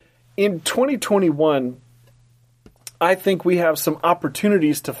in 2021, I think we have some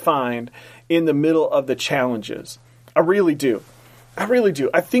opportunities to find in the middle of the challenges. I really do. I really do.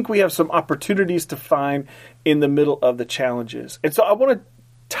 I think we have some opportunities to find in the middle of the challenges. And so I want to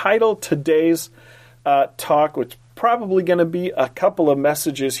title today's talk, which is probably going to be a couple of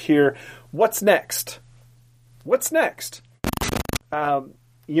messages here. What's next? What's next? I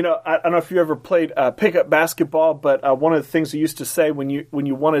don't know if you ever played pickup basketball, but one of the things we used to say when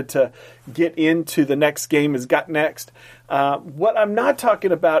you wanted to get into the next game is "got next." What I'm not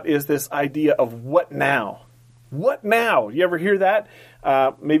talking about is this idea of what now. What now? You ever hear that?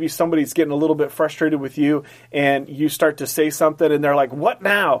 Maybe somebody's getting a little bit frustrated with you, and you start to say something, and they're like, "What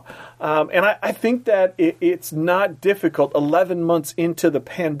now?" And I think that it's not difficult 11 months into the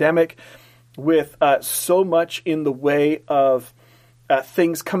pandemic with so much in the way of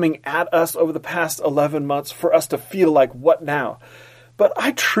things coming at us over the past 11 months for us to feel like, what now? But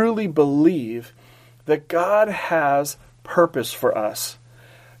I truly believe that God has purpose for us.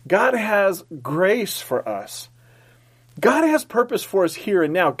 God has grace for us. God has purpose for us here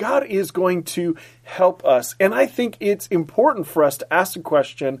and now. God is going to help us. And I think it's important for us to ask the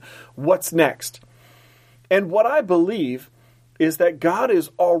question, what's next? And what I believe is that God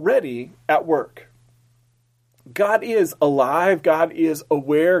is already at work. God is alive, God is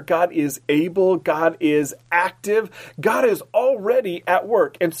aware, God is able, God is active, God is already at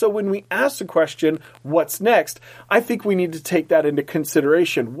work. And so when we ask the question, what's next, I think we need to take that into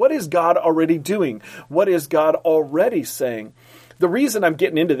consideration. What is God already doing? What is God already saying? The reason I'm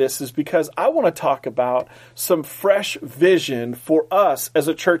getting into this is because I want to talk about some fresh vision for us as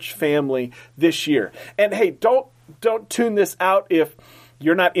a church family this year. And hey, don't tune this out if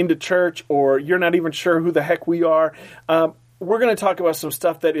you're not into church or you're not even sure who the heck we are. We're going to talk about some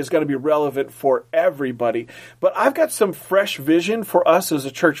stuff that is going to be relevant for everybody. But I've got some fresh vision for us as a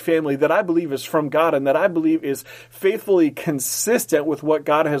church family that I believe is from God and that I believe is faithfully consistent with what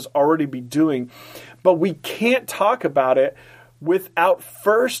God has already been doing. But we can't talk about it without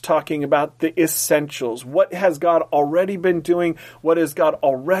first talking about the essentials. What has God already been doing? What has God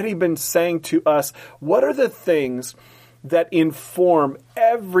already been saying to us? What are the things that inform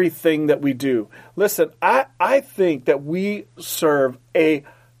everything that we do? Listen, I think that we serve a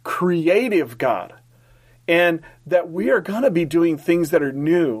creative God and that we are going to be doing things that are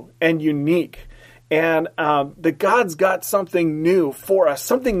new and unique. And that God's got something new for us,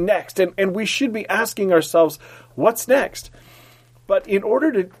 something next. And we should be asking ourselves, what's next? But in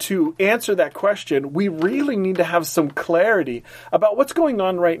order to answer that question, we really need to have some clarity about what's going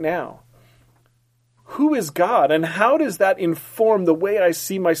on right now. Who is God, and how does that inform the way I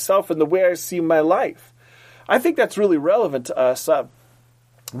see myself and the way I see my life? I think that's really relevant to us.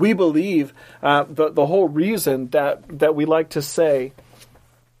 We believe the whole reason that we like to say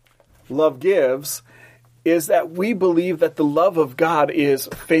love gives is that we believe that the love of God is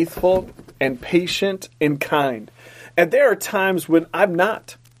faithful and patient and kind. And there are times when I'm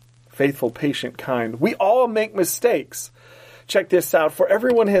not faithful, patient, kind. We all make mistakes. Check this out. For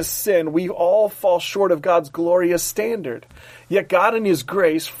everyone has sinned, we all fall short of God's glorious standard. Yet God in His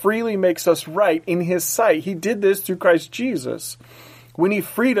grace freely makes us right in His sight. He did this through Christ Jesus when He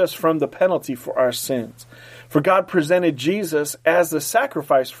freed us from the penalty for our sins. For God presented Jesus as the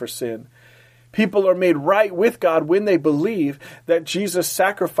sacrifice for sin. People are made right with God when they believe that Jesus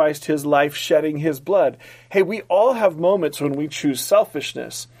sacrificed His life, shedding His blood. Hey, we all have moments when we choose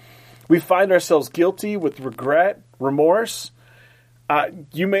selfishness. We find ourselves guilty with regret, remorse.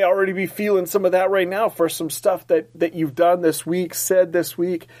 You may already be feeling some of that right now for some stuff that you've done this week, said this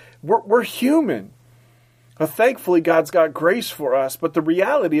week. We're human. Thankfully, God's got grace for us. But the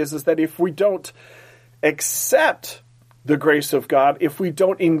reality is that if we don't accept the grace of God, if we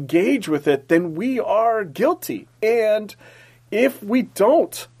don't engage with it, then we are guilty. And if we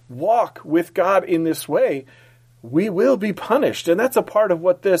don't walk with God in this way, we will be punished. And that's a part of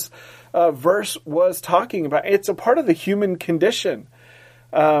what this verse was talking about. It's a part of the human condition.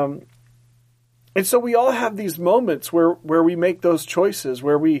 And so we all have these moments where we make those choices,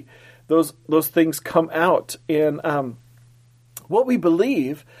 where those things come out. And what we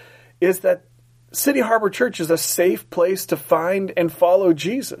believe is that City Harbor Church is a safe place to find and follow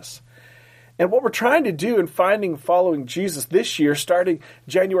Jesus. And what we're trying to do in finding and following Jesus this year, starting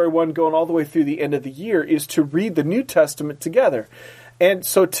January 1, going all the way through the end of the year, is to read the New Testament together. And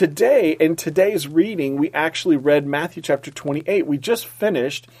so today, in today's reading, we actually read Matthew chapter 28. We just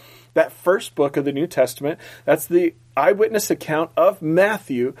finished that first book of the New Testament. That's the eyewitness account of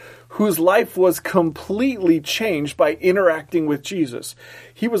Matthew, whose life was completely changed by interacting with Jesus.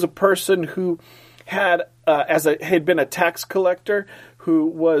 He was a person who had been a tax collector, who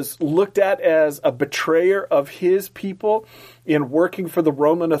was looked at as a betrayer of his people in working for the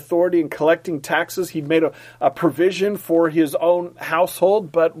Roman authority and collecting taxes. He'd made a provision for his own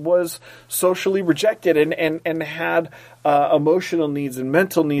household, but was socially rejected and had emotional needs and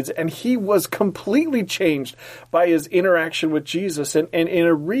mental needs. And he was completely changed by his interaction with Jesus. And in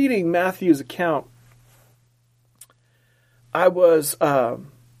a reading Matthew's account, I was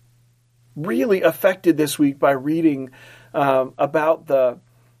really affected this week by reading about the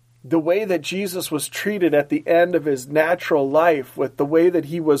way that Jesus was treated at the end of his natural life, with the way that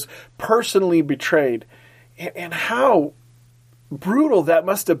he was personally betrayed, and how brutal that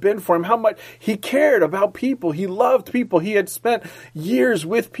must have been for him, how much he cared about people. He loved people. He had spent years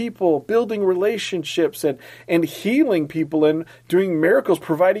with people, building relationships and healing people and doing miracles,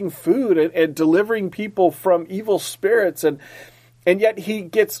 providing food and delivering people from evil spirits. And yet he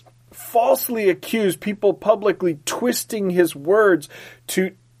gets falsely accused, people publicly twisting his words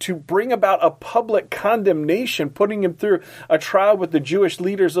to bring about a public condemnation, putting him through a trial with the Jewish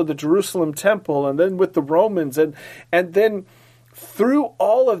leaders of the Jerusalem temple and then with the Romans. And then through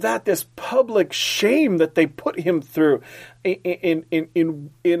all of that, this public shame that they put him through in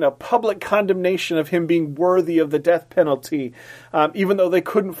a public condemnation of him being worthy of the death penalty, even though they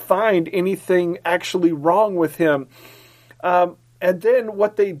couldn't find anything actually wrong with him. And then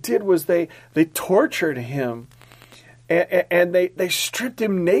what they did was they tortured him, and they stripped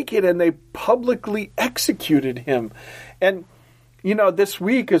him naked, and they publicly executed him. And this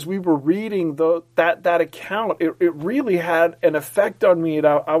week, as we were reading that account, it really had an effect on me. And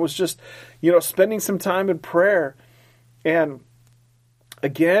I was just, spending some time in prayer, and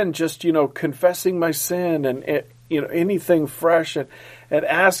again, just confessing my sin and anything fresh, and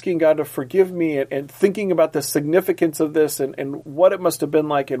asking God to forgive me, and thinking about the significance of this and what it must have been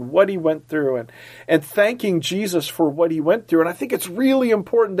like and what he went through, and thanking Jesus for what he went through. And I think it's really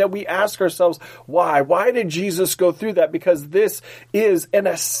important that we ask ourselves, why? Why did Jesus go through that? Because this is an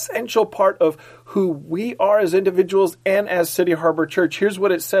essential part of who we are as individuals and as City Harbor Church. Here's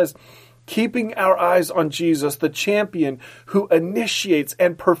what it says: keeping our eyes on Jesus, the champion who initiates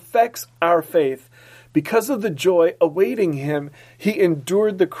and perfects our faith. Because of the joy awaiting him, he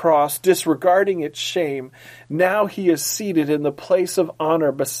endured the cross, disregarding its shame. Now he is seated in the place of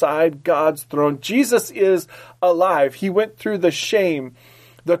honor beside God's throne. Jesus is alive. He went through the shame,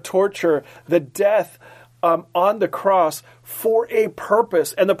 the torture, the death on the cross for a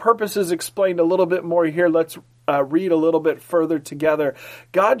purpose. And the purpose is explained a little bit more here. Let's read a little bit further together.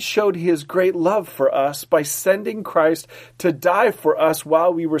 God showed his great love for us by sending Christ to die for us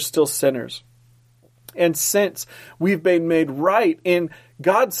while we were still sinners. And since we've been made right in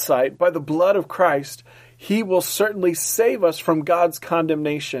God's sight by the blood of Christ, he will certainly save us from God's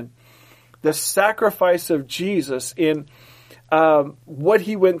condemnation. The sacrifice of Jesus in what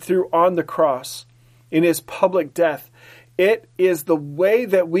he went through on the cross, in his public death, it is the way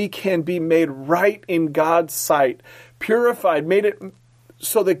that we can be made right in God's sight, purified, made it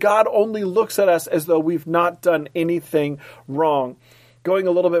so that God only looks at us as though we've not done anything wrong. Going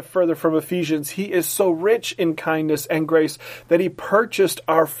a little bit further from Ephesians, he is so rich in kindness and grace that he purchased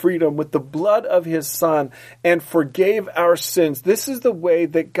our freedom with the blood of his Son and forgave our sins. This is the way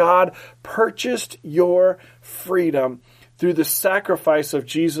that God purchased your freedom, through the sacrifice of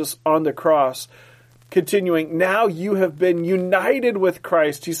Jesus on the cross. Continuing, now you have been united with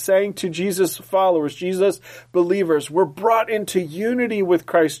Christ. He's saying to Jesus' followers, Jesus' believers, we're brought into unity with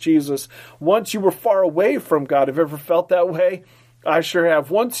Christ Jesus. Once you were far away from God. Have you ever felt that way? I sure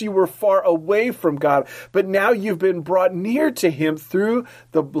have. Once you were far away from God, but now you've been brought near to him through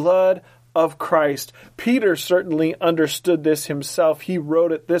the blood of Christ. Peter certainly understood this himself. He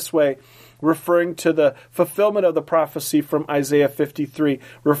wrote it this way, referring to the fulfillment of the prophecy from Isaiah 53.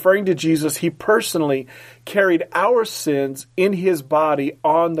 Referring to Jesus, he personally carried our sins in his body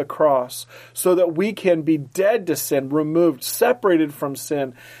on the cross so that we can be dead to sin, removed, separated from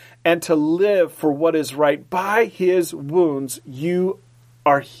sin, and to live for what is right. By his wounds, you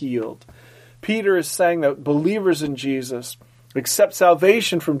are healed. Peter is saying that believers in Jesus accept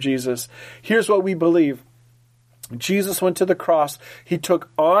salvation from Jesus. Here's what we believe. Jesus went to the cross. He took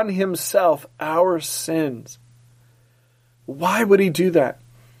on himself our sins. Why would he do that?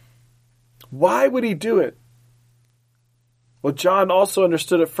 Why would he do it? Well, John also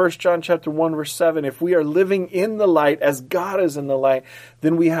understood it. 1 John chapter 1, verse 7. If we are living in the light as God is in the light,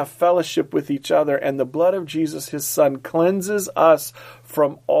 then we have fellowship with each other, and the blood of Jesus, his Son, cleanses us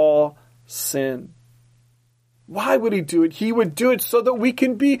from all sin. Why would he do it? He would do it so that we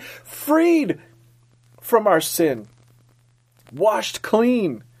can be freed from our sin, washed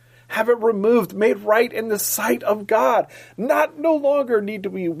clean, have it removed, made right in the sight of God. No longer need to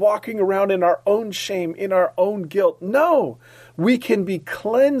be walking around in our own shame, in our own guilt. No, we can be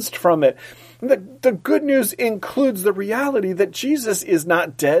cleansed from it. The good news includes the reality that Jesus is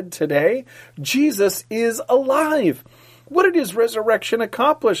not dead today. Jesus is alive. What did his resurrection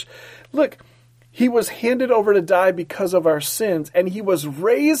accomplish? Look, he was handed over to die because of our sins, and he was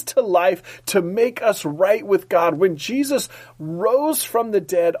raised to life to make us right with God. When Jesus rose from the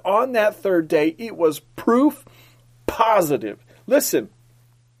dead on that third day, it was proof positive. Listen,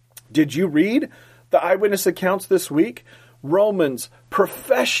 did you read the eyewitness accounts this week? Romans,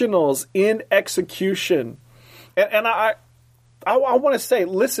 professionals in execution. And I want to say,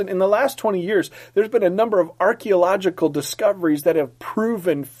 listen, in the last 20 years, there's been a number of archaeological discoveries that have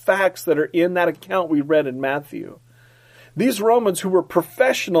proven facts that are in that account we read in Matthew. These Romans who were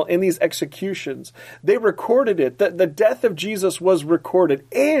professional in these executions, they recorded it, that the death of Jesus was recorded,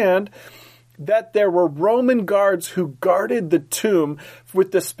 and that there were Roman guards who guarded the tomb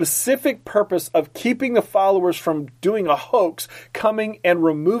with the specific purpose of keeping the followers from doing a hoax, coming and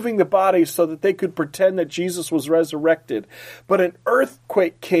removing the body so that they could pretend that Jesus was resurrected. But an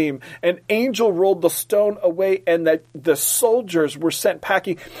earthquake came, an angel rolled the stone away, and that the soldiers were sent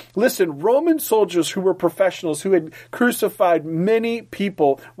packing. Listen, Roman soldiers who were professionals, who had crucified many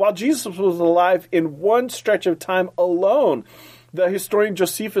people, while Jesus was alive in one stretch of time alone, the historian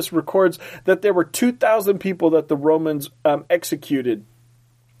Josephus records that there were 2,000 people that the Romans executed.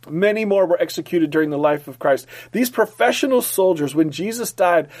 Many more were executed during the life of Christ. These professional soldiers, when Jesus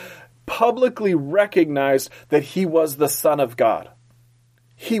died, publicly recognized that he was the Son of God.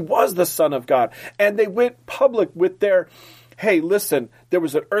 He was the Son of God. And they went public with their, hey, listen, there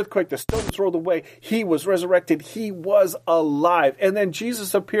was an earthquake, the stones rolled away, he was resurrected, he was alive. And then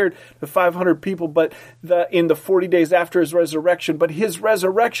Jesus appeared to 500 people but in the 40 days after his resurrection. But his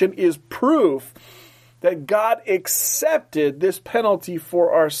resurrection is proof that God accepted this penalty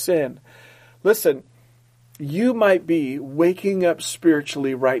for our sin. Listen, you might be waking up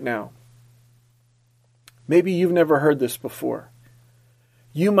spiritually right now. Maybe you've never heard this before.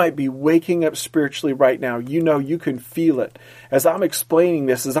 You might be waking up spiritually right now. You know, you can feel it. As I'm explaining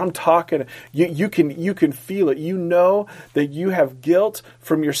this, as I'm talking, you can feel it. You know that you have guilt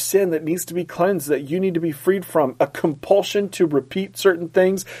from your sin that needs to be cleansed, that you need to be freed from. A compulsion to repeat certain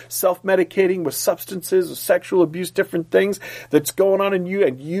things, self-medicating with substances, sexual abuse, different things that's going on in you,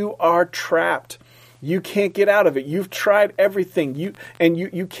 and you are trapped. You can't get out of it. You've tried everything. You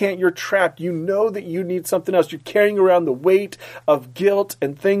can't. You're trapped. You know that you need something else. You're carrying around the weight of guilt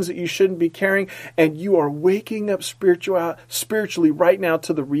and things that you shouldn't be carrying. And you are waking up spiritually right now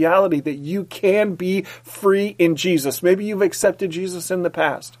to the reality that you can be free in Jesus. Maybe you've accepted Jesus in the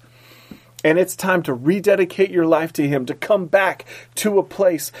past. And it's time to rededicate your life to him, to come back to a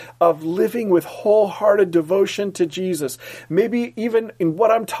place of living with wholehearted devotion to Jesus. Maybe even in what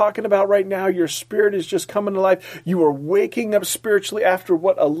I'm talking about right now, your spirit is just coming to life. You are waking up spiritually after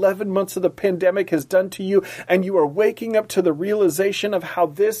what 11 months of the pandemic has done to you. And you are waking up to the realization of how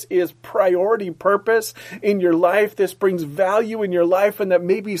this is priority purpose in your life. This brings value in your life, and that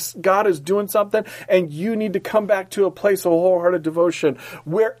maybe God is doing something and you need to come back to a place of wholehearted devotion.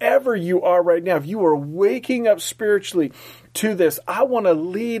 Wherever you are right now, if you are waking up spiritually to this, I want to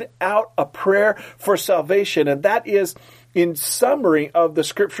lead out a prayer for salvation. And that is in summary of the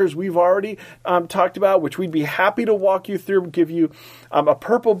scriptures we've already talked about, which we'd be happy to walk you through, give you a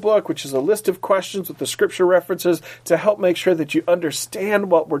purple book, which is a list of questions with the scripture references to help make sure that you understand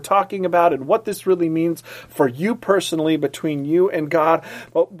what we're talking about and what this really means for you personally, between you and God.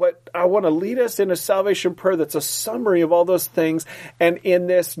 But I want to lead us in a salvation prayer that's a summary of all those things, and in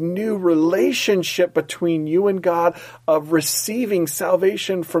this new relationship between you and God of receiving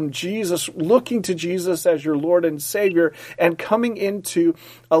salvation from Jesus, looking to Jesus as your Lord and Savior, and coming into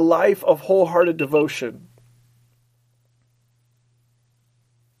a life of wholehearted devotion.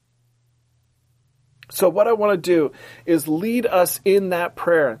 So what I want to do is lead us in that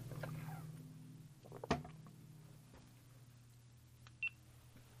prayer.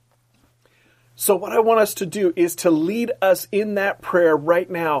 So what I want us to do is to lead us in that prayer right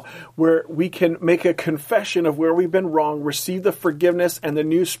now, where we can make a confession of where we've been wrong, receive the forgiveness and the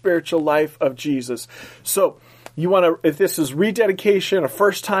new spiritual life of Jesus. So you want to, if this is rededication, a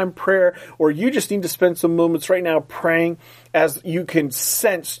first-time prayer, or you just need to spend some moments right now praying as you can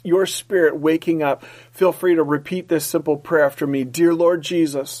sense your spirit waking up, feel free to repeat this simple prayer after me. Dear Lord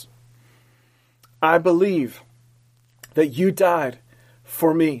Jesus, I believe that you died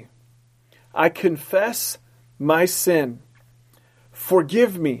for me. I confess my sin.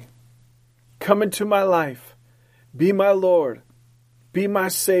 Forgive me. Come into my life. Be my Lord Be my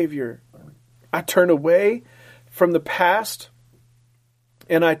Savior. I turn away from the past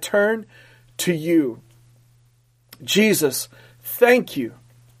and I turn to you. Jesus, thank you.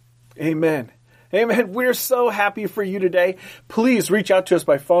 Amen. Amen. We're so happy for you today. Please reach out to us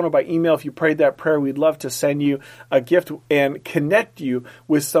by phone or by email if you prayed that prayer. We'd love to send you a gift and connect you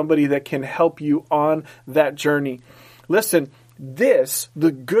with somebody that can help you on that journey. Listen,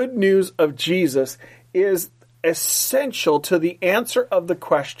 the good news of Jesus is essential to the answer of the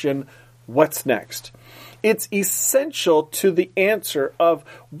question, what's next? It's essential to the answer of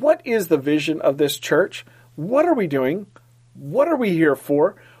what is the vision of this church? What are we doing? What are we here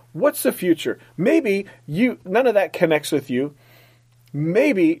for? What's the future? Maybe none of that connects with you.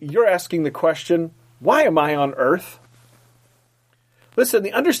 Maybe you're asking the question, why am I on earth? Listen,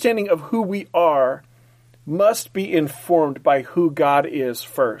 the understanding of who we are must be informed by who God is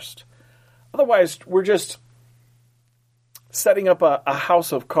first. Otherwise, we're just setting up a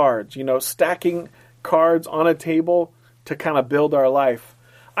house of cards, stacking cards on a table to kind of build our life.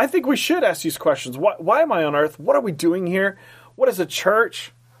 I think we should ask these questions. Why am I on earth? What are we doing here? What is a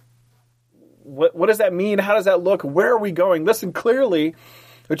church? What does that mean? How does that look? Where are we going? Listen, clearly,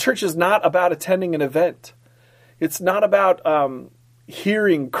 the church is not about attending an event. It's not about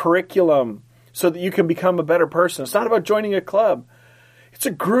hearing curriculum so that you can become a better person. It's not about joining a club. It's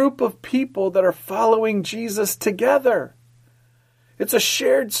a group of people that are following Jesus together. It's a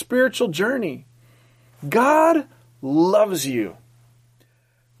shared spiritual journey. God loves you.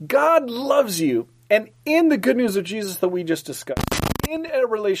 God loves you. And in the good news of Jesus that we just discussed, in a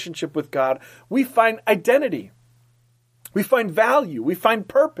relationship with God, we find identity. We find value. We find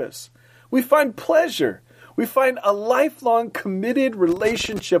purpose. We find pleasure. We find a lifelong committed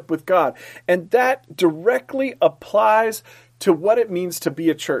relationship with God. And that directly applies to what it means to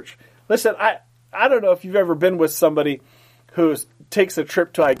be a church. Listen, I don't know if you've ever been with somebody who takes a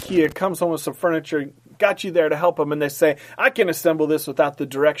trip to IKEA, comes home with some furniture, got you there to help them, and they say, I can assemble this without the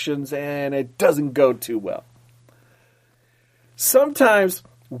directions, and it doesn't go too well. Sometimes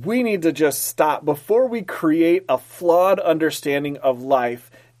we need to just stop before we create a flawed understanding of life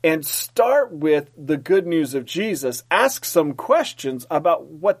and start with the good news of Jesus. Ask some questions about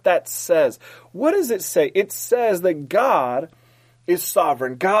what that says. What does it say? It says that God is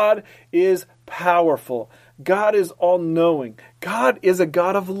sovereign. God is powerful. God is all-knowing. God is a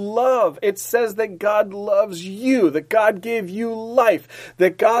God of love. It says that God loves you, that God gave you life,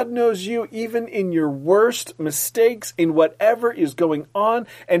 that God knows you even in your worst mistakes, in whatever is going on,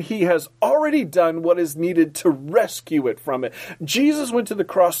 and He has already done what is needed to rescue it from it. Jesus went to the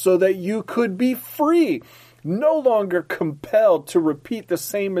cross so that you could be free. No longer compelled to repeat the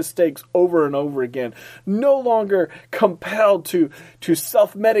same mistakes over and over again. No longer compelled to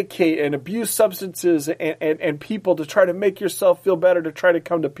self-medicate and abuse substances and people to try to make yourself feel better, to try to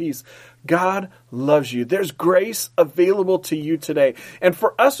come to peace. God loves you. There's grace available to you today. And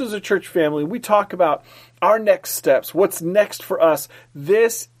for us as a church family, we talk about our next steps. What's next for us?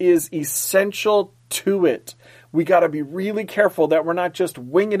 This is essential to it. We got to be really careful that we're not just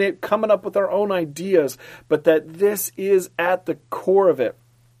winging it, coming up with our own ideas, but that this is at the core of it.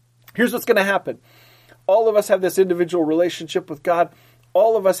 Here's what's going to happen. All of us have this individual relationship with God.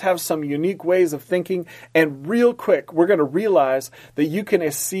 All of us have some unique ways of thinking. And real quick, we're going to realize that you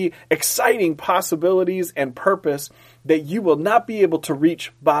can see exciting possibilities and purpose that you will not be able to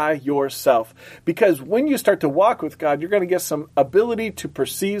reach by yourself. Because when you start to walk with God, you're going to get some ability to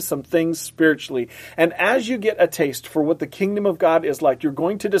perceive some things spiritually. And as you get a taste for what the kingdom of God is like, you're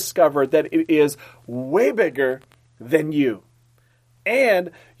going to discover that it is way bigger than you. And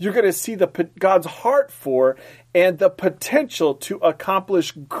you're going to see God's heart for and the potential to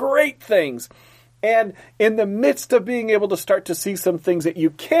accomplish great things. And in the midst of being able to start to see some things that you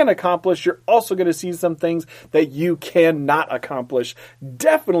can accomplish, you're also going to see some things that you cannot accomplish.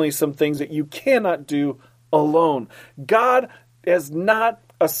 Definitely some things that you cannot do alone. God has not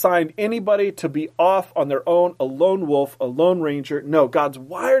assigned anybody to be off on their own, a lone wolf, a lone ranger. No, God's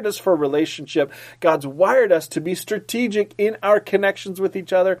wired us for a relationship. God's wired us to be strategic in our connections with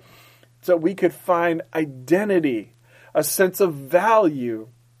each other so we could find identity, a sense of value,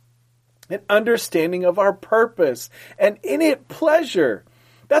 an understanding of our purpose, and in it, pleasure.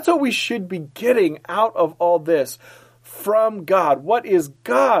 That's what we should be getting out of all this from God. What is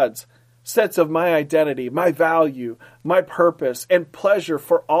God's sense of my identity, my value, my purpose, and pleasure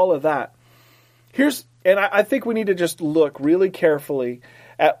for all of that? I think we need to just look really carefully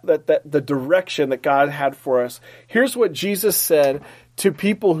at the direction that God had for us. Here's what Jesus said to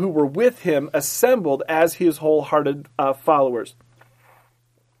people who were with Him, assembled as His wholehearted followers.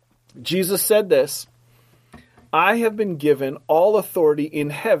 Jesus said this, I have been given all authority in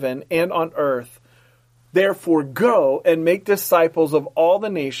heaven and on earth. Therefore go and make disciples of all the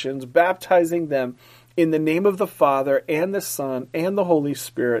nations, baptizing them in the name of the Father and the Son and the Holy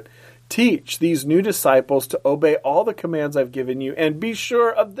Spirit. Teach these new disciples to obey all the commands I've given you, and be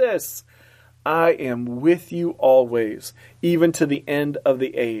sure of this: I am with you always, even to the end of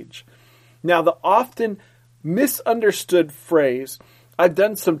the age. Now, the often misunderstood phrase I've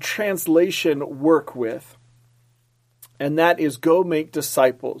done some translation work with, and that is go make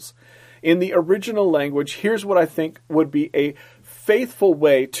disciples. In the original language, here's what I think would be a faithful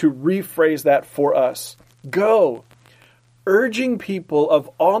way to rephrase that for us. Go, urging people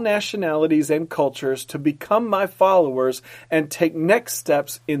of all nationalities and cultures to become my followers and take next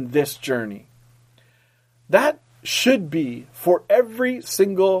steps in this journey. That should be, for every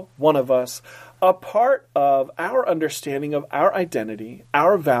single one of us, a part of our understanding of our identity,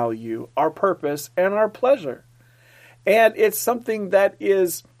 our value, our purpose, and our pleasure. And it's something that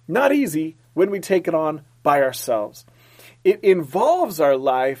is not easy when we take it on by ourselves. It involves our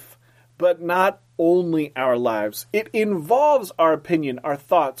life, but not only our lives. It involves our opinion, our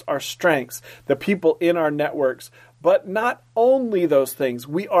thoughts, our strengths, the people in our networks, but not only those things.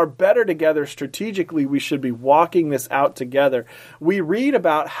 We are better together strategically. We should be walking this out together. We read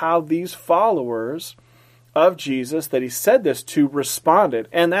about how these followers of Jesus that he said this to responded,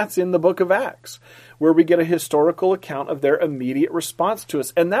 and that's in the book of Acts, where we get a historical account of their immediate response to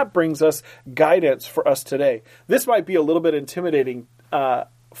us, and that brings us guidance for us today. This might be a little bit intimidating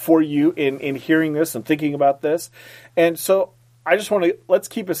for you in hearing this and thinking about this, and so I just want to, let's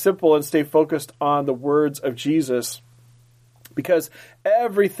keep it simple and stay focused on the words of Jesus, because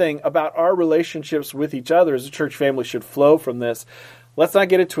everything about our relationships with each other as a church family should flow from this. Let's not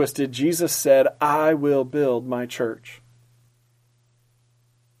get it twisted. Jesus said, I will build my church.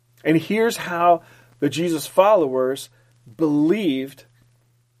 And here's how the Jesus followers believed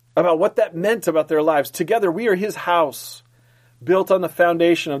about what that meant about their lives. Together, we are his house, built on the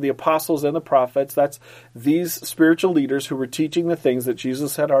foundation of the apostles and the prophets. That's these spiritual leaders who were teaching the things that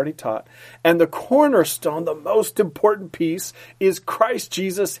Jesus had already taught. And the cornerstone, the most important piece, is Christ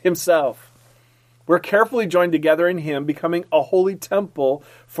Jesus himself. We're carefully joined together in him, becoming a holy temple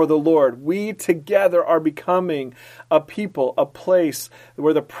for the Lord. We together are becoming a people, a place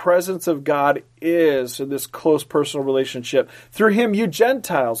where the presence of God is in this close personal relationship. Through him, you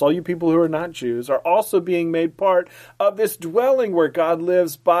Gentiles, all you people who are not Jews, are also being made part of this dwelling where God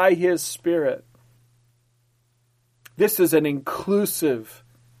lives by his Spirit. This is an inclusive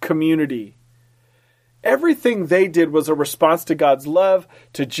community. Everything they did was a response to God's love,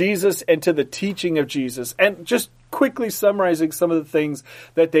 to Jesus, and to the teaching of Jesus. And just quickly summarizing some of the things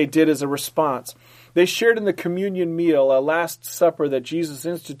that they did as a response. They shared in the communion meal, a Last Supper that Jesus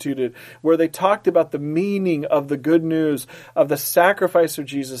instituted, where they talked about the meaning of the good news of the sacrifice of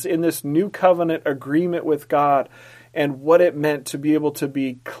Jesus in this new covenant agreement with God, and what it meant to be able to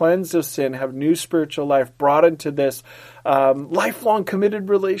be cleansed of sin, have new spiritual life, brought into this lifelong committed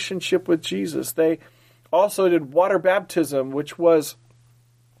relationship with Jesus. They also did water baptism, which was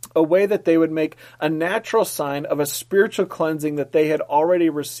a way that they would make a natural sign of a spiritual cleansing that they had already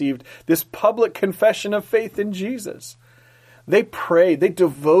received, this public confession of faith in Jesus. They prayed, they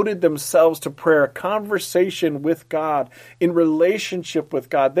devoted themselves to prayer, conversation with God, in relationship with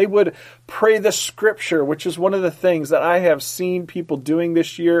God. They would pray the scripture, which is one of the things that I have seen people doing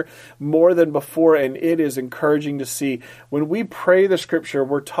this year more than before, and it is encouraging to see. When we pray the scripture,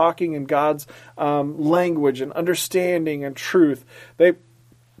 we're talking in God's language and understanding and truth.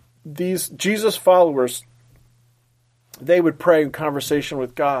 These Jesus followers, they would pray in conversation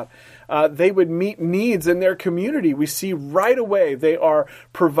with God. They would meet needs in their community. We see right away they are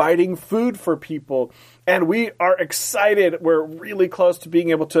providing food for people. And we are excited. We're really close to being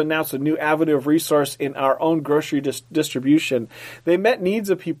able to announce a new avenue of resource in our own grocery distribution. They met needs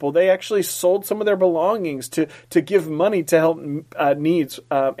of people. They actually sold some of their belongings to give money to help needs.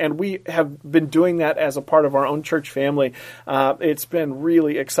 And we have been doing that as a part of our own church family. It's been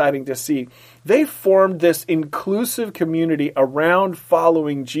really exciting to see. They formed this inclusive community around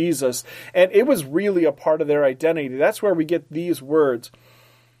following Jesus, and it was really a part of their identity. That's where we get these words.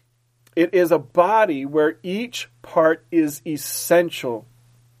 It is a body where each part is essential.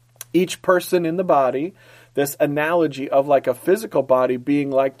 Each person in the body, this analogy of like a physical body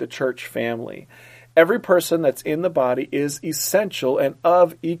being like the church family. Every person that's in the body is essential and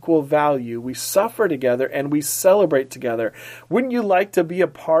of equal value. We suffer together and we celebrate together. Wouldn't you like to be a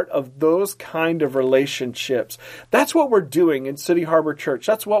part of those kind of relationships? That's what we're doing in City Harbor Church.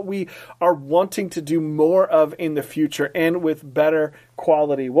 That's what we are wanting to do more of in the future and with better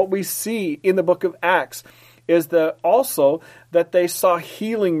quality. What we see in the book of Acts is that they saw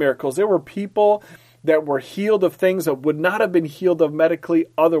healing miracles. There were people that were healed of things that would not have been healed of medically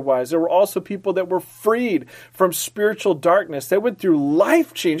otherwise. There were also people that were freed from spiritual darkness. They went through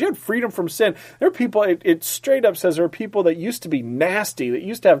life change. They had freedom from sin. There are people, it straight up says there are people that used to be nasty, that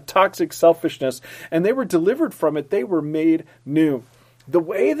used to have toxic selfishness, and they were delivered from it. They were made new. The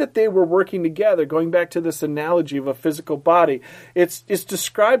way that they were working together, going back to this analogy of a physical body, it's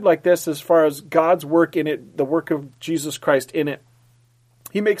described like this as far as God's work in it, the work of Jesus Christ in it.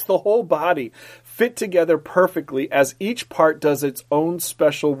 He makes the whole body fit together perfectly as each part does its own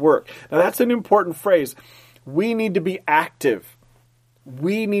special work. Now that's an important phrase. We need to be active.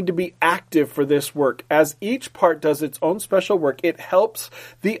 We need to be active for this work. As each part does its own special work, it helps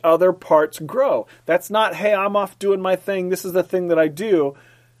the other parts grow. That's not, hey, I'm off doing my thing. This is the thing that I do.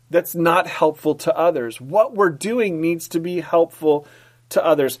 That's not helpful to others. What we're doing needs to be helpful to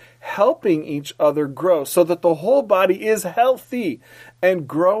others, helping each other grow so that the whole body is healthy and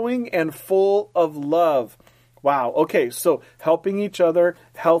growing and full of love. Wow. Okay. So helping each other,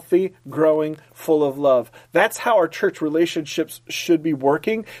 healthy, growing, full of love. That's how our church relationships should be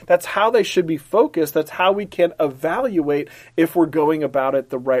working. That's how they should be focused. That's how we can evaluate if we're going about it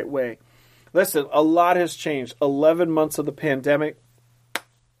the right way. Listen, a lot has changed. 11 months of the pandemic.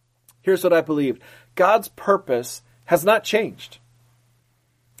 Here's what I believe. God's purpose has not changed.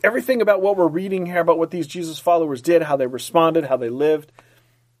 Everything about what we're reading here, about what these Jesus followers did, how they responded, how they lived,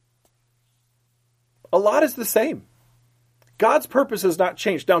 a lot is the same. God's purpose has not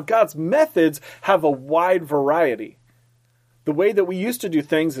changed. Now, God's methods have a wide variety. The way that we used to do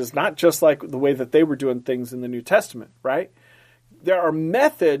things is not just like the way that they were doing things in the New Testament, right? There are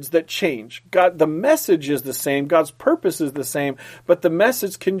methods that change. The message is the same. God's purpose is the same, but the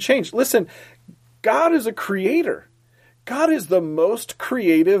message can change. Listen, God is a creator. God is the most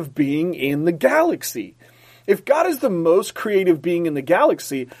creative being in the galaxy. If God is the most creative being in the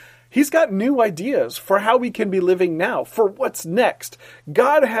galaxy, He's got new ideas for how we can be living now, for what's next.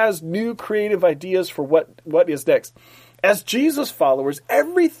 God has new creative ideas for what is next. As Jesus followers,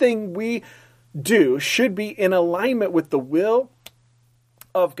 everything we do should be in alignment with the will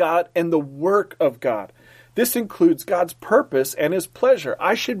of God and the work of God. This includes God's purpose and His pleasure.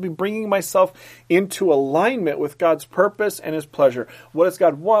 I should be bringing myself into alignment with God's purpose and His pleasure. What does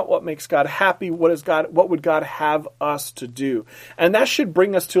God want? What makes God happy? What would God have us to do? And that should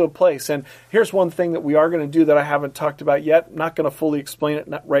bring us to a place. And here's one thing that we are going to do that I haven't talked about yet. I'm not going to fully explain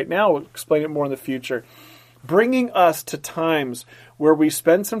it right now. We'll explain it more in the future. Bringing us to times where we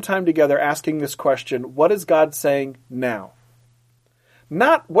spend some time together asking this question, what is God saying now?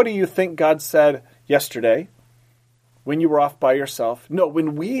 Not what do you think God said yesterday when you were off by yourself. No,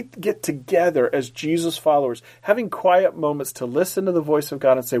 when we get together as Jesus followers, having quiet moments to listen to the voice of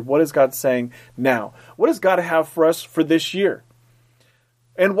God and say, what is God saying now? What does God have for us for this year?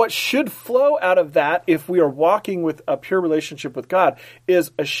 And what should flow out of that, if we are walking with a pure relationship with God,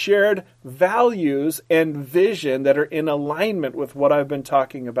 is a shared values and vision that are in alignment with what I've been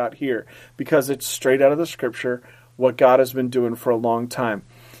talking about here, because it's straight out of the Scripture, what God has been doing for a long time.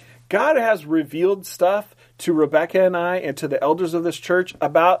 God has revealed stuff to Rebecca and I and to the elders of this church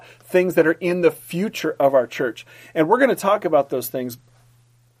about things that are in the future of our church. And we're going to talk about those things.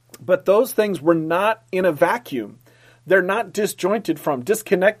 But those things were not in a vacuum. They're not disconnected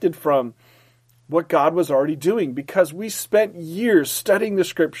from what God was already doing, because we spent years studying the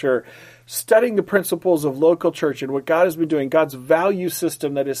Scripture, studying the principles of local church and what God has been doing, God's value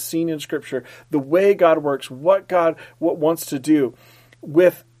system that is seen in Scripture, the way God works, what God wants to do,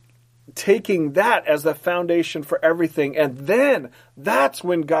 with taking that as the foundation for everything. And then that's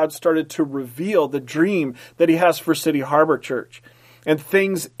when God started to reveal the dream that He has for City Harbor Church and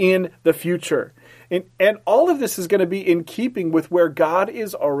things in the future. And all of this is going to be in keeping with where God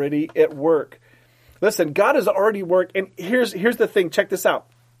is already at work. Listen, God has already worked. And here's the thing. Check this out.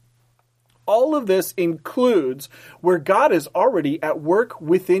 All of this includes where God is already at work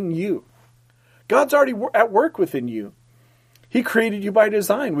within you. God's already at work within you. He created you by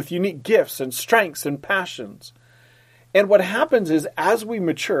design with unique gifts and strengths and passions. And what happens is, as we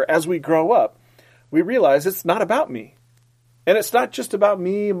mature, as we grow up, we realize it's not about me. And it's not just about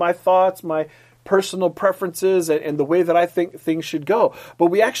me, my thoughts, my personal preferences, and the way that I think things should go. But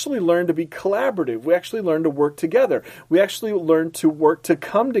we actually learn to be collaborative. We actually learn to work together. We actually learn to work to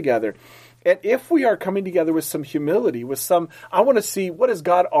come together. And if we are coming together with some humility, I want to see, what is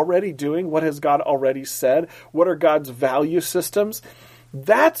God already doing? What has God already said? What are God's value systems?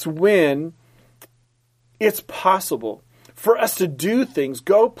 That's when it's possible for us to do things,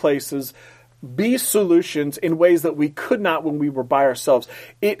 go places, be solutions in ways that we could not when we were by ourselves.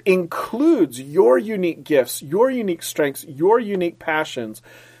 It includes your unique gifts, your unique strengths, your unique passions.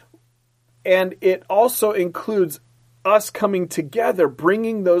 And it also includes us coming together,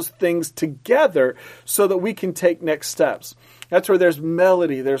 bringing those things together so that we can take next steps. That's where there's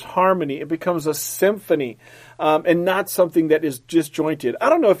melody, there's harmony. It becomes a symphony and not something that is disjointed. I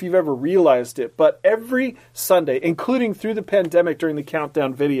don't know if you've ever realized it, but every Sunday, including through the pandemic during the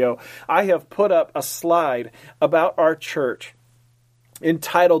countdown video, I have put up a slide about our church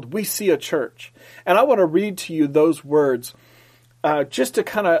entitled, "We See a Church." And I want to read to you those words just to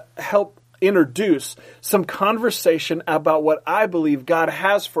kind of help introduce some conversation about what I believe God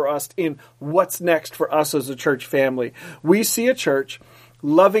has for us in what's next for us as a church family. We see a church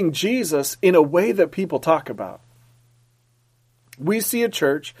loving Jesus in a way that people talk about. We see a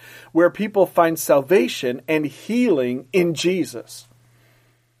church where people find salvation and healing in Jesus.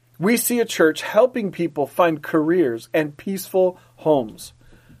 We see a church helping people find careers and peaceful homes.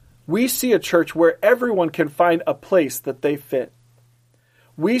 We see a church where everyone can find a place that they fit.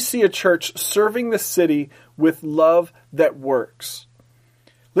 We see a church serving the city with love that works.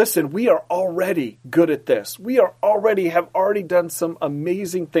 Listen, we are already good at this. We have already done some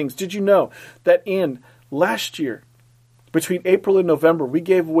amazing things. Did you know that in last year, between April and November, we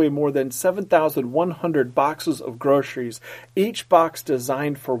gave away more than 7,100 boxes of groceries, each box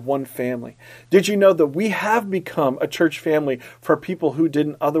designed for one family? Did you know that we have become a church family for people who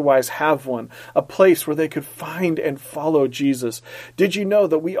didn't otherwise have one, a place where they could find and follow Jesus? Did you know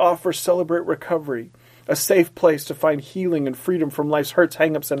that we offer Celebrate Recovery, a safe place to find healing and freedom from life's hurts,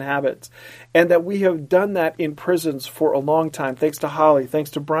 hang-ups, and habits? And that we have done that in prisons for a long time, thanks to Holly,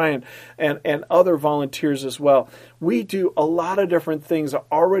 thanks to Brian, and other volunteers as well. We do a lot of different things,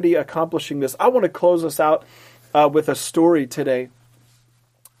 already accomplishing this. I want to close us out with a story today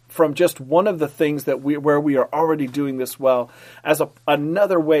from just one of the things where we are already doing this well, as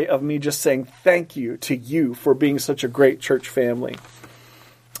another way of me just saying thank you to you for being such a great church family.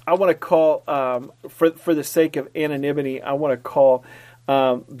 I want to call, for the sake of anonymity, I want to call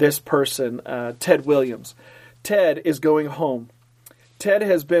this person Ted Williams. Ted is going home. Ted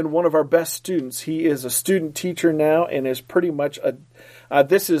has been one of our best students. He is a student teacher now and is pretty much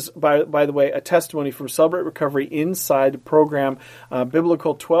this is, by the way, a testimony from Celebrate Recovery inside the program,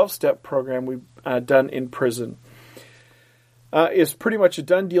 biblical 12-step program we've done in prison. Is pretty much a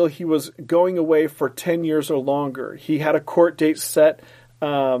done deal. He was going away for 10 years or longer. He had a court date set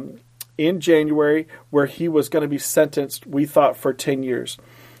in January where he was going to be sentenced, we thought, for 10 years.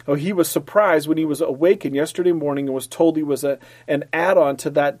 Oh, he was surprised when he was awakened yesterday morning and was told he was an add-on to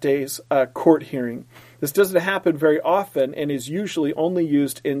that day's court hearing. This doesn't happen very often and is usually only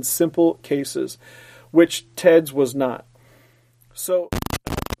used in simple cases, which Ted's was not. So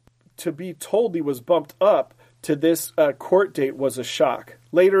to be told he was bumped up to this court date was a shock.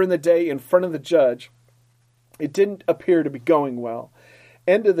 Later in the day, in front of the judge, it didn't appear to be going well.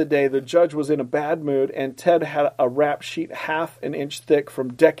 End of the day, the judge was in a bad mood, and Ted had a rap sheet half an inch thick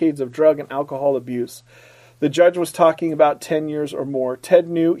from decades of drug and alcohol abuse. The judge was talking about 10 years or more. Ted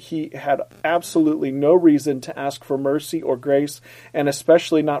knew he had absolutely no reason to ask for mercy or grace, and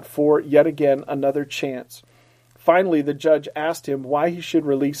especially not for, yet again, another chance. Finally, the judge asked him why he should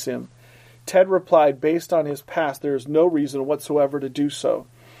release him. Ted replied, based on his past, there is no reason whatsoever to do so.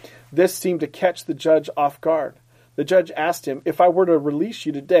 This seemed to catch the judge off guard. The judge asked him, if I were to release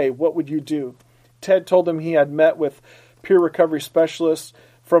you today, what would you do? Ted told him he had met with peer recovery specialists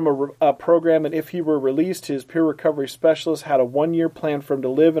from a program, and if he were released, his peer recovery specialist had a 1-year plan for him to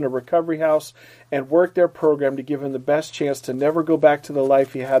live in a recovery house and work their program to give him the best chance to never go back to the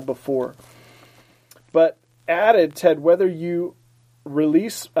life he had before. But added, Ted,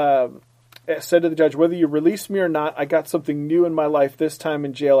 said to the judge, whether you release me or not, I got something new in my life this time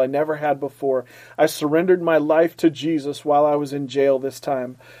in jail I never had before. I surrendered my life to Jesus while I was in jail this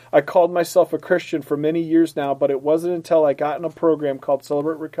time. I called myself a Christian for many years now, but it wasn't until I got in a program called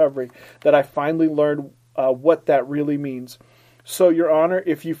Celebrate Recovery that I finally learned what that really means. So, Your Honor,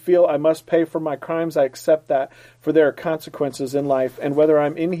 if you feel I must pay for my crimes, I accept that, for there are consequences in life. And whether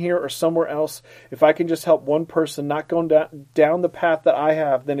I'm in here or somewhere else, if I can just help one person not go down the path that I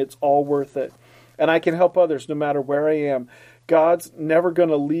have, then it's all worth it. And I can help others no matter where I am. God's never going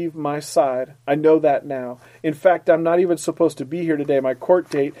to leave my side. I know that now. In fact, I'm not even supposed to be here today. My court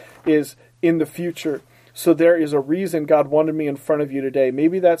date is in the future. So there is a reason God wanted me in front of you today.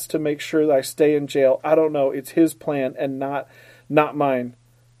 Maybe that's to make sure that I stay in jail. I don't know. It's His plan and not mine.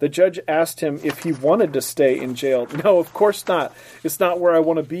 The judge asked him if he wanted to stay in jail. No, of course not. It's not where I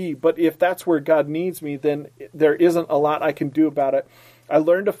want to be. But if that's where God needs me, then there isn't a lot I can do about it. I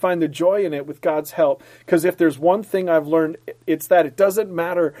learned to find the joy in it with God's help. Because if there's one thing I've learned, it's that it doesn't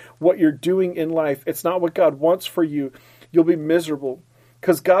matter what you're doing in life. It's not what God wants for you. You'll be miserable.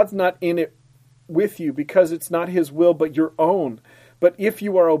 Because God's not in it with you, because it's not his will, but your own. But if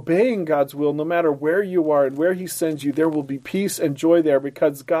you are obeying God's will, no matter where you are and where he sends you, there will be peace and joy there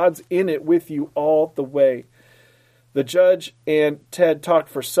because God's in it with you all the way. The judge and Ted talked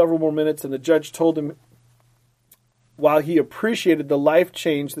for several more minutes, and the judge told him, while he appreciated the life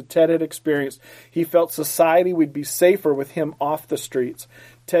change that Ted had experienced, he felt society would be safer with him off the streets.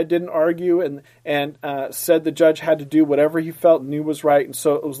 Ted didn't argue and said the judge had to do whatever he felt and knew was right. And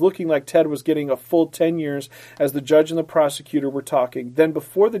so it was looking like Ted was getting a full 10 years as the judge and the prosecutor were talking. Then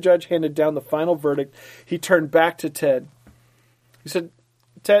before the judge handed down the final verdict, he turned back to Ted. He said,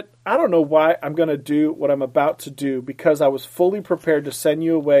 Ted, I don't know why I'm going to do what I'm about to do because I was fully prepared to send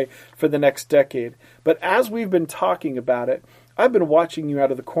you away for the next decade. But as we've been talking about it, I've been watching you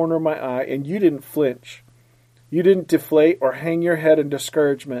out of the corner of my eye, and you didn't flinch. You didn't deflate or hang your head in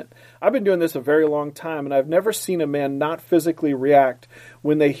discouragement. I've been doing this a very long time, and I've never seen a man not physically react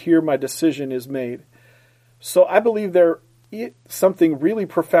when they hear my decision is made. So I believe something really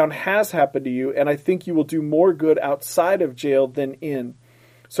profound has happened to you, and I think you will do more good outside of jail than in.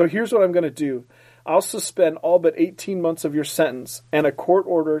 So here's what I'm going to do. I'll suspend all but 18 months of your sentence and court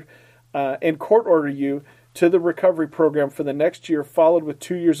order you to the recovery program for the next year, followed with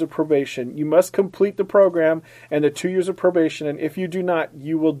 2 years of probation. You must complete the program and the 2 years of probation, and if you do not,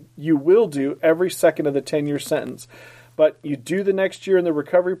 you will do every second of the 10-year sentence. But you do the next year in the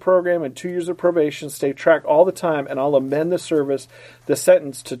recovery program and 2 years of probation, stay track all the time, and I'll amend the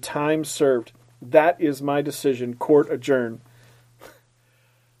sentence to time served. That is my decision. Court adjourned.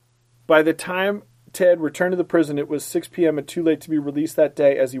 By the time Ted returned to the prison, it was 6 p.m. and too late to be released that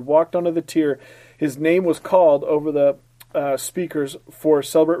day. As he walked onto the tier, his name was called over the speakers for a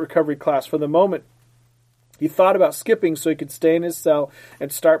Celebrate Recovery class. For the moment, he thought about skipping so he could stay in his cell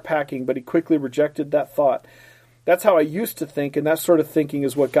and start packing, but he quickly rejected that thought. That's how I used to think, and that sort of thinking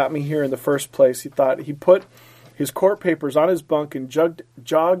is what got me here in the first place, he thought. He put his court papers on his bunk and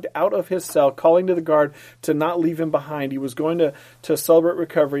jogged out of his cell, calling to the guard to not leave him behind. He was going to Celebrate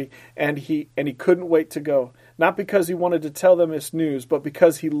Recovery, and he couldn't wait to go. Not because he wanted to tell them his news, but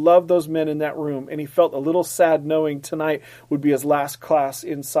because he loved those men in that room, and he felt a little sad knowing tonight would be his last class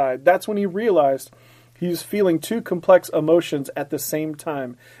inside. That's when he realized he was feeling two complex emotions at the same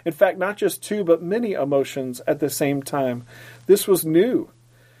time. In fact, not just two, but many emotions at the same time. This was new.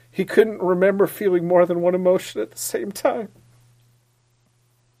 He couldn't remember feeling more than one emotion at the same time.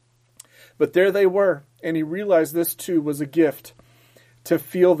 But there they were, and he realized this too was a gift. To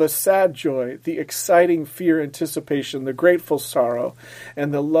feel the sad joy, the exciting fear, anticipation, the grateful sorrow,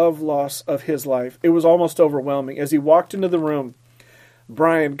 and the love loss of his life. It was almost overwhelming. As he walked into the room,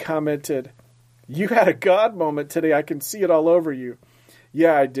 Brian commented, "You had a God moment today. I can see it all over you."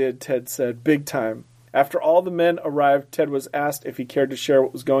 "Yeah, I did," Ted said. "Big time." After all the men arrived, Ted was asked if he cared to share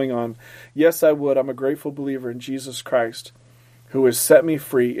what was going on. "Yes, I would. I'm a grateful believer in Jesus Christ, who has set me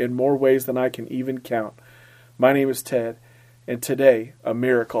free in more ways than I can even count. My name is Ted, and today a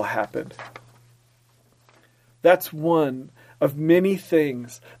miracle happened." That's one of many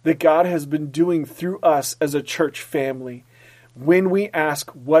things that God has been doing through us as a church family. When we ask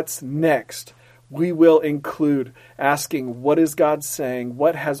what's next, we will include asking, what is God saying?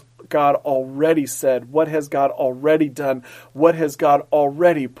 What has God already said? What has God already done? What has God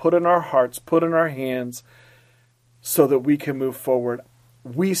already put in our hearts, put in our hands, so that we can move forward?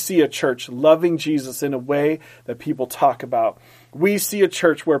 We see a church loving Jesus in a way that people talk about. We see a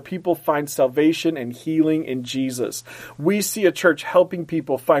church where people find salvation and healing in Jesus. We see a church helping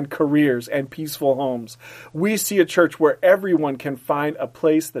people find careers and peaceful homes. We see a church where everyone can find a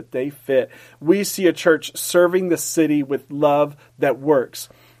place that they fit. We see a church serving the city with love that works.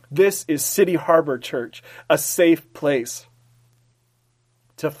 This is City Harbor Church, a safe place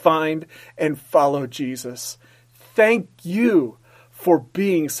to find and follow Jesus. Thank you for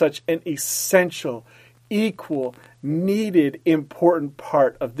being such an essential, equal, needed, important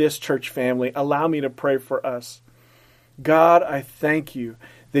part of this church family. Allow me to pray for us. God, I thank you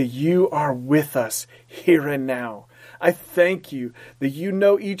that you are with us here and now. I thank you that you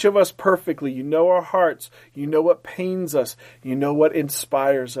know each of us perfectly. You know our hearts. You know what pains us. You know what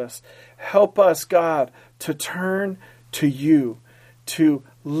inspires us. Help us, God, to turn to you, to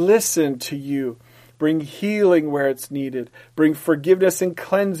listen to you. Bring healing where it's needed. Bring forgiveness and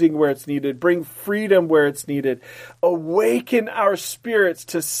cleansing where it's needed. Bring freedom where it's needed. Awaken our spirits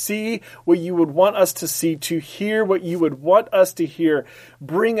to see what you would want us to see, to hear what you would want us to hear.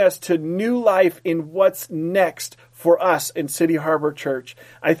 Bring us to new life in what's next for us in City Harbor Church.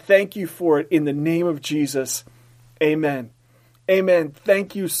 I thank you for it in the name of Jesus. Amen. Amen.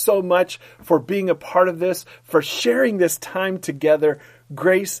 Thank you so much for being a part of this, for sharing this time together.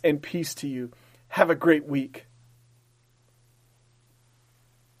 Grace and peace to you. Have a great week.